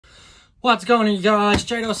What's going on, you guys?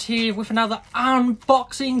 Jados here with another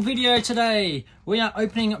unboxing video today. We are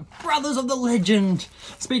opening Brothers of the Legend.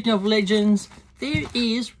 Speaking of legends, there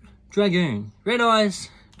is Dragoon, Red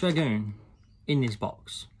Eyes Dragoon in this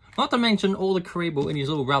box. Not to mention all the Karibo and his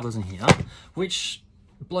little brothers in here, which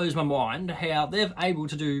blows my mind how they're able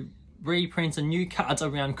to do reprints and new cards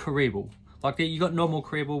around Karibo. Like you got normal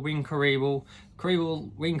Karibo, Wing Karibo,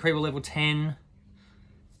 Wing Karibo level 10.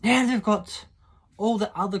 Now they've got all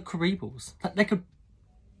the other Karibos that they could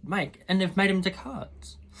make, and they've made them into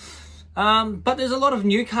cards. But there's a lot of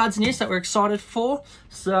new cards in this that we're excited for,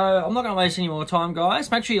 so I'm not going to waste any more time,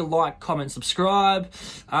 guys. Make sure you like, comment, subscribe.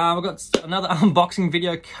 I've got another unboxing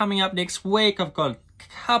video coming up next week. I've got a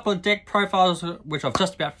couple of deck profiles which I've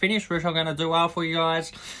just about finished, which I'm going to do well for you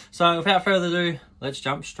guys. So without further ado, let's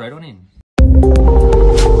jump straight on in.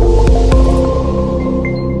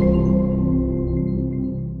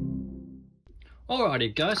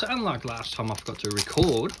 Alrighty guys, so unlike last time I forgot to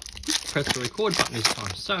record, press the record button this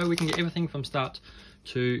time so we can get everything from start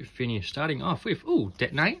to finish. Starting off with,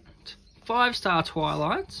 Detonate, 5-star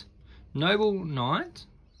Twilight, Noble Knight,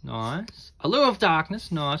 nice, Allure of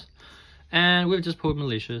Darkness, nice, and we've just pulled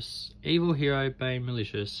Malicious, Evil Hero, Bane,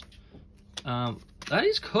 Malicious. That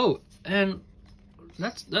is cool, and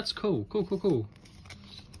that's cool, cool.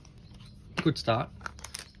 Good start,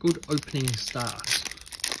 good opening start.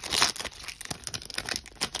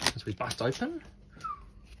 As we bust open,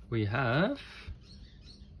 we have,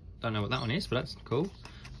 don't know what that one is, but that's cool.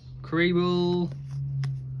 Karibo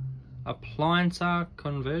Appliancer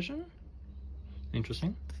Conversion,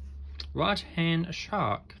 interesting. Right Hand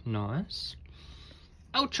Shark, nice.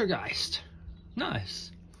 Ultrageist,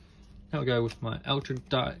 nice. That'll go with my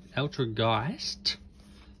Ultrageist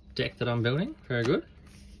deck that I'm building, very good.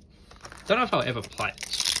 Don't know if I'll ever play it,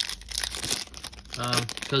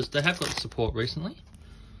 because they have got support recently.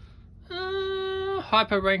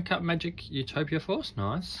 Hyper Rank Up Magic Utopia Force,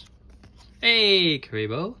 nice. Hey,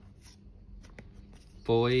 Karibo.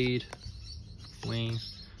 Void. Wing.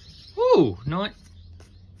 Ooh,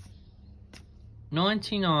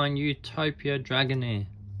 99 Utopia Dragonair.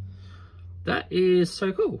 That is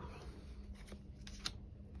so cool.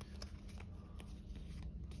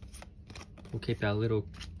 We'll keep our little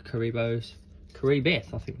Karibos.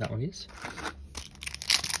 Karibeth, I think that one is.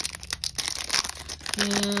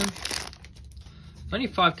 Only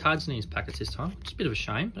 5 cards in these packets this time, which is a bit of a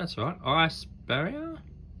shame, but that's alright. Ice Barrier,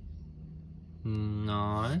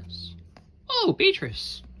 nice. Oh,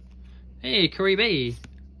 Beatrice. Hey, Karibo.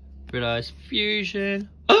 Red Eyes Fusion.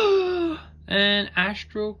 And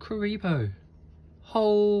Astral Karibo.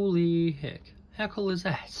 Holy heck, how cool is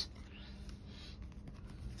that?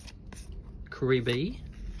 Karibo,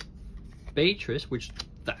 Beatrice, which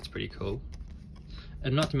that's pretty cool,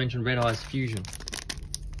 and not to mention Red Eyes Fusion.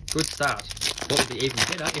 Good start. What would be even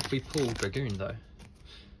better if we pull Dragoon though?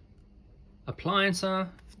 Appliancer,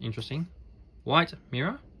 interesting. White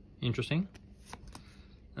Mirror, interesting.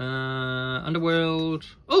 Underworld,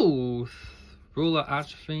 Ruler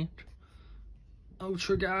Archfiend.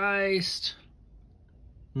 Ultrageist,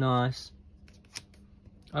 nice.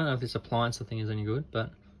 I don't know if this Appliancer thing is any good,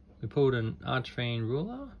 but we pulled an Archfiend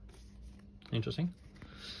Ruler, interesting.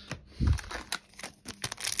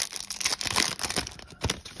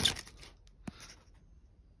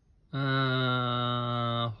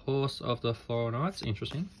 Horse of the Floral Knights,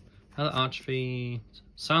 interesting. Another Archfiend,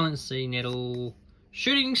 Silent Sea Nettle,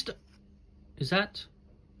 Shooting Star. Is that?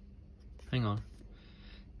 Hang on.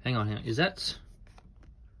 Is that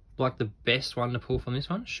like the best one to pull from this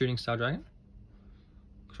one? Shooting Star Dragon?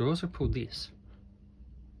 Because we also pulled this.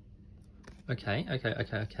 Okay.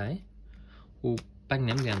 We'll bang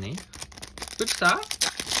them down there. Good start.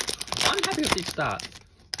 I'm happy with this start.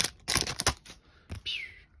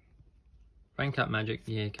 Rank Up Magic,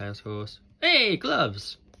 yeah, Chaos Horse. Hey,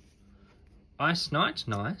 Gloves! Ice Knight,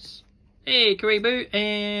 nice. Hey, Karibo,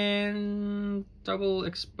 and Double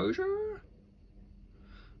Exposure?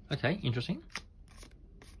 Okay, interesting.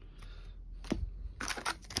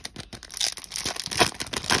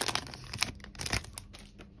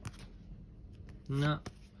 No.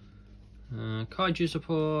 Kaiju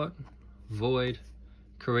Support, Void,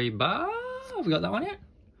 Karibo. Have we got that one yet?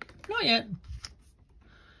 Not yet.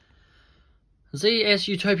 ZS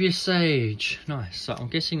Utopia Sage, nice. So I'm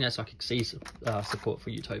guessing that's like Xyz support for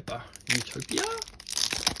Utopia.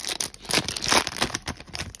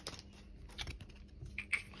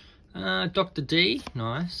 Dr. D,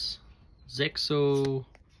 nice. Zexal,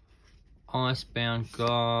 Icebound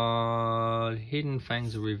God, Hidden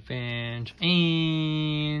Fangs of Revenge,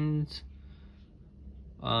 and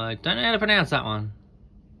I don't know how to pronounce that one.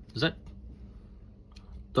 Is that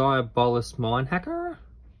Diabolus Mind Hacker.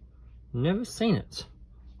 Never seen it.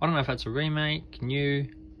 I don't know if that's a remake, new.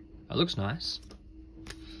 It looks nice.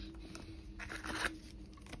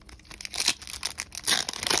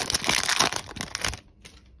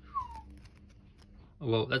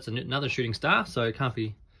 Well, that's another shooting star, so it can't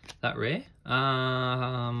be that rare.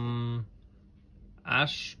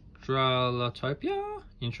 Astralotopia,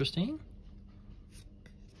 interesting.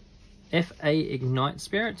 FA Ignite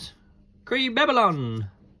Spirit, Kree Babylon,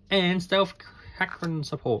 and Stealth Hakron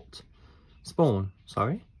Support. Spawn,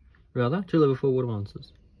 sorry. Rather, 2 level 4 water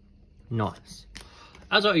monsters. Nice.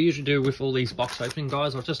 As I usually do with all these box opening,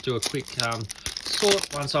 guys, I'll just do a quick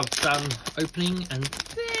sort once I've done opening, and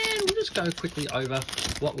then we'll just go quickly over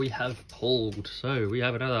what we have pulled. So we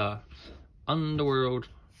have another Underworld,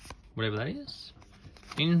 whatever that is.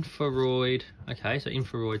 Infraroid, okay, so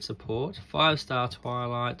Infraroid support. 5-star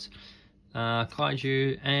Twilight,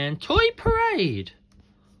 Kaiju, and Toy Parade.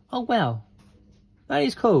 Oh wow, that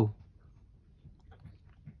is cool.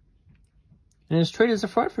 And it's treated as a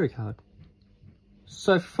Fright Fairy card.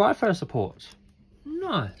 So Fright Fairy support,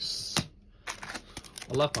 nice.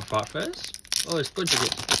 I love my Fright Fairies. Always good to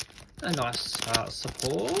get a nice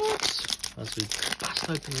support. As we bust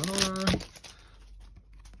open one.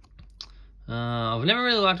 I've never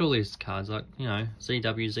really liked all these cards, like, you know,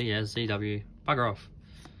 ZW, ZS, ZW, bugger off.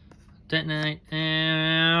 Detonate,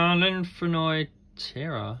 and Infernoid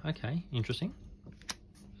Terror. Okay, interesting.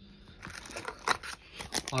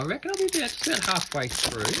 I reckon I'll be just about halfway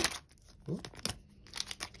through. Ooh.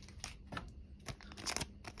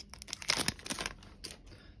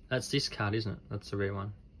 That's this card, isn't it? That's the rare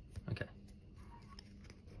one. Okay.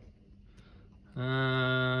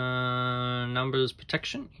 Numbers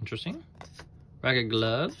Protection, interesting. Ragged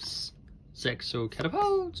Gloves, Zexal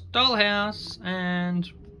Catapult, Dollhouse, and...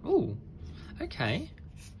 ooh, okay.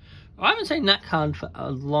 I haven't seen that card for a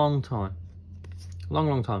long time.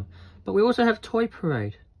 Long time. But we also have Toy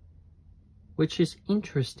Parade, which is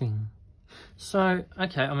interesting. So,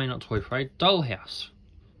 okay, I mean not Toy Parade, Dollhouse.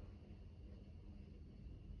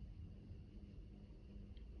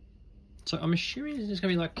 So I'm assuming this is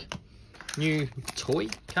going to be like new toy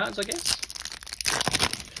cards, I guess.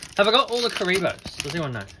 Have I got all the Karibos? Does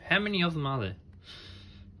anyone know? How many of them are there?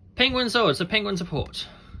 Penguin Sword, so Penguin support.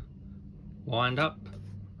 Wind Up,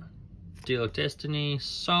 Deal of Destiny,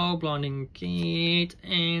 Soul Blinding Gate,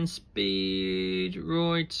 and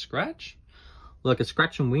Speedroid Scratch. Like a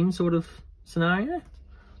scratch and win sort of scenario.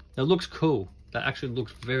 That looks cool. That actually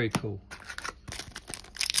looks very cool.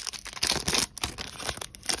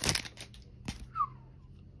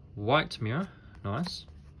 White Mirror, nice.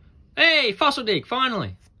 Hey, Fossil Dig,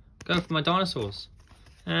 finally. Go for my dinosaurs.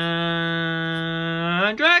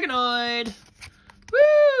 And Dragonoid.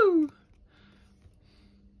 Woo!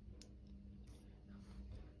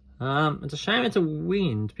 It's a shame it's a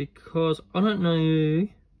wind because I don't know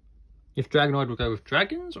if Dragonoid will go with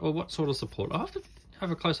dragons or what sort of support. I'll have to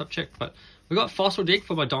have a close-up check, but we got Fossil Dig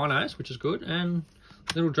for my dinos, which is good, and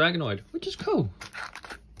little Dragonoid, which is cool.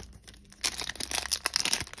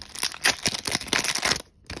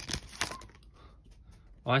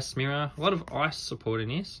 Ice Mirror, a lot of ice support in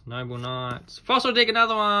this. Noble Knights. Fossil Dig,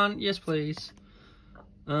 another one. Yes, please.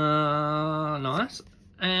 Nice.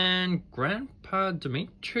 And Grandpa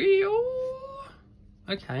Demetrio.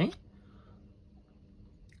 Okay.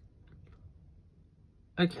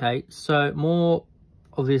 Okay, so more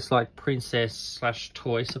of this like princess slash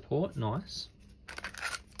toy support. Nice.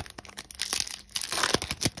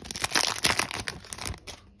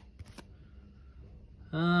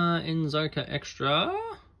 Inzoka Extra.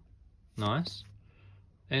 Nice.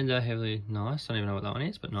 And heavily nice. Don't even know what that one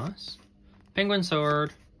is, but nice. Penguin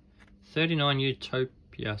Sword. 39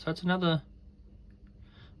 Utopia. So that's another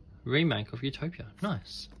remake of Utopia.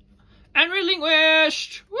 Nice. And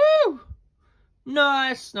Relinquished! Woo!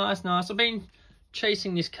 Nice, nice, nice. I've been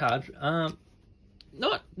chasing this card.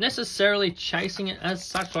 Not necessarily chasing it as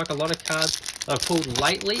such, like a lot of cards that I've pulled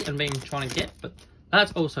lately and been trying to get, but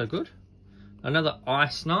that's also good. Another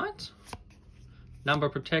Ice Knight. Number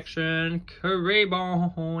Protection.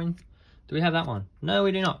 Karibon. Do we have that one? No,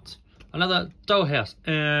 we do not. Another Dollhouse.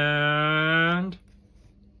 And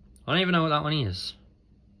I don't even know what that one is.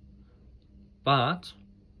 But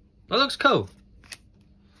that looks cool.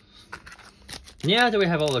 Now do we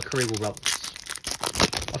have all the Karibo Brothers?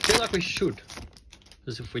 I feel like we should.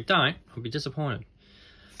 Because if we don't, I'll be disappointed.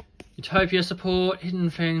 Utopia support, Hidden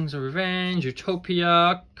Fangs of Revenge,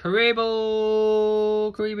 Utopia,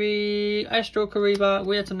 Karibo, Karibi, Astral Kariba.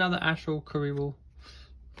 Where's another Astral Karibo?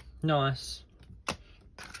 Nice.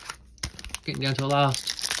 Getting down to the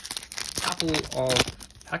last couple of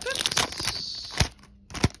packets.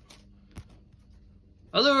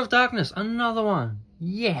 Allure of Darkness, another one.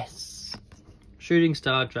 Yes. Shooting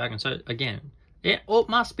Star Dragon. So again, it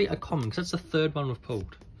must be a common because that's the third one we've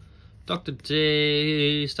pulled. Dr.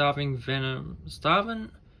 D, Starving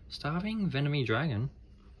Venomy Dragon.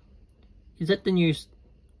 Is that the new?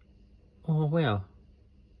 Oh wow,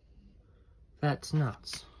 that's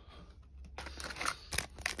nuts.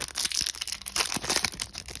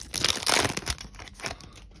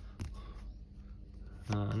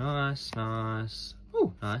 Oh, nice, nice.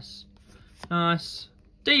 Oh, nice, nice.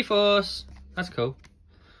 D-Force. That's cool.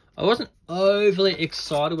 I wasn't overly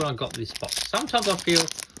excited when I got this box. Sometimes I feel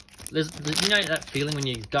there's you know that feeling when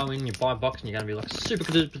you go in, you buy a box, and you're going to be like super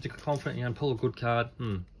confident you're going to pull a good card.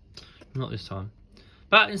 Not this time.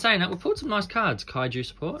 But in saying that, we pulled some nice cards. Kaiju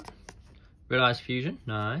Support, Red Eyes Fusion,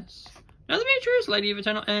 nice. Another Beatrice, Lady of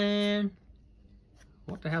Eternal, and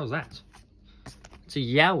what the hell is that? It's a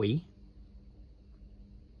Yowie.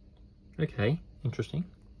 Okay, interesting.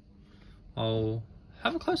 I'll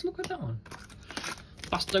have a close look at that one.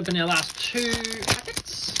 Bust open our last 2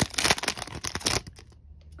 packets.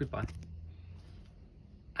 Goodbye.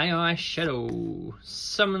 AI Shadow,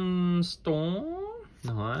 Summon Storm,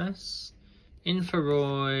 nice.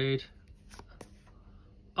 Infraroid,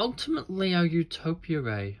 Ultimate Leo Utopia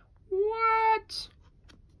Ray. What?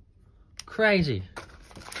 Crazy,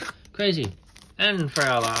 crazy. And for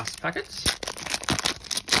our last packets,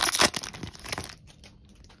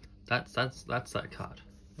 that's that card.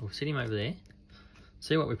 We'll sit him over there.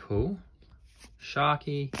 See what we pull.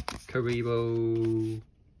 Sharky, Karibo.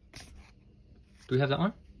 Do we have that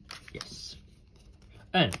one? Yes.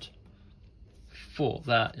 And for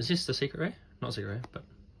that, is this the secret rare? Not secret rare, but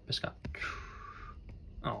best card.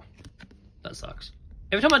 Oh, that sucks.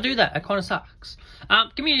 Every time I do that, it kind of sucks.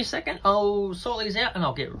 Give me a second. I'll sort these out and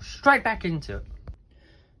I'll get straight back into it.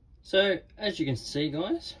 So, as you can see,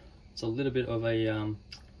 guys, it's a little bit of a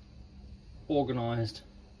organised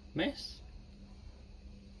mess.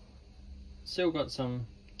 Still got some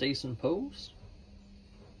decent pulls.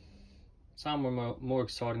 Some were more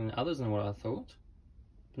exciting than others than what I thought.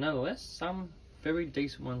 But nonetheless, some very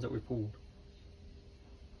decent ones that we pulled.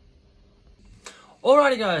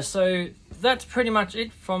 Alrighty guys, so that's pretty much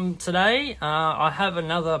it from today. I have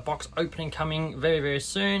another box opening coming very, very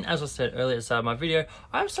soon. As I said earlier at the start of my video,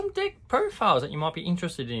 I have some deck profiles that you might be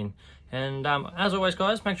interested in. And as always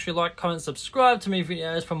guys, make sure you like, comment, subscribe to my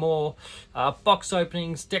videos for more box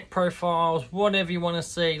openings, deck profiles, whatever you want to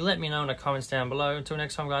see. Let me know in the comments down below. Until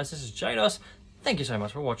next time guys, this is Jados. Thank you so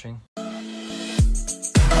much for watching.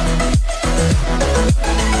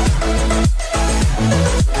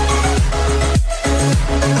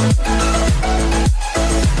 We'll be right back.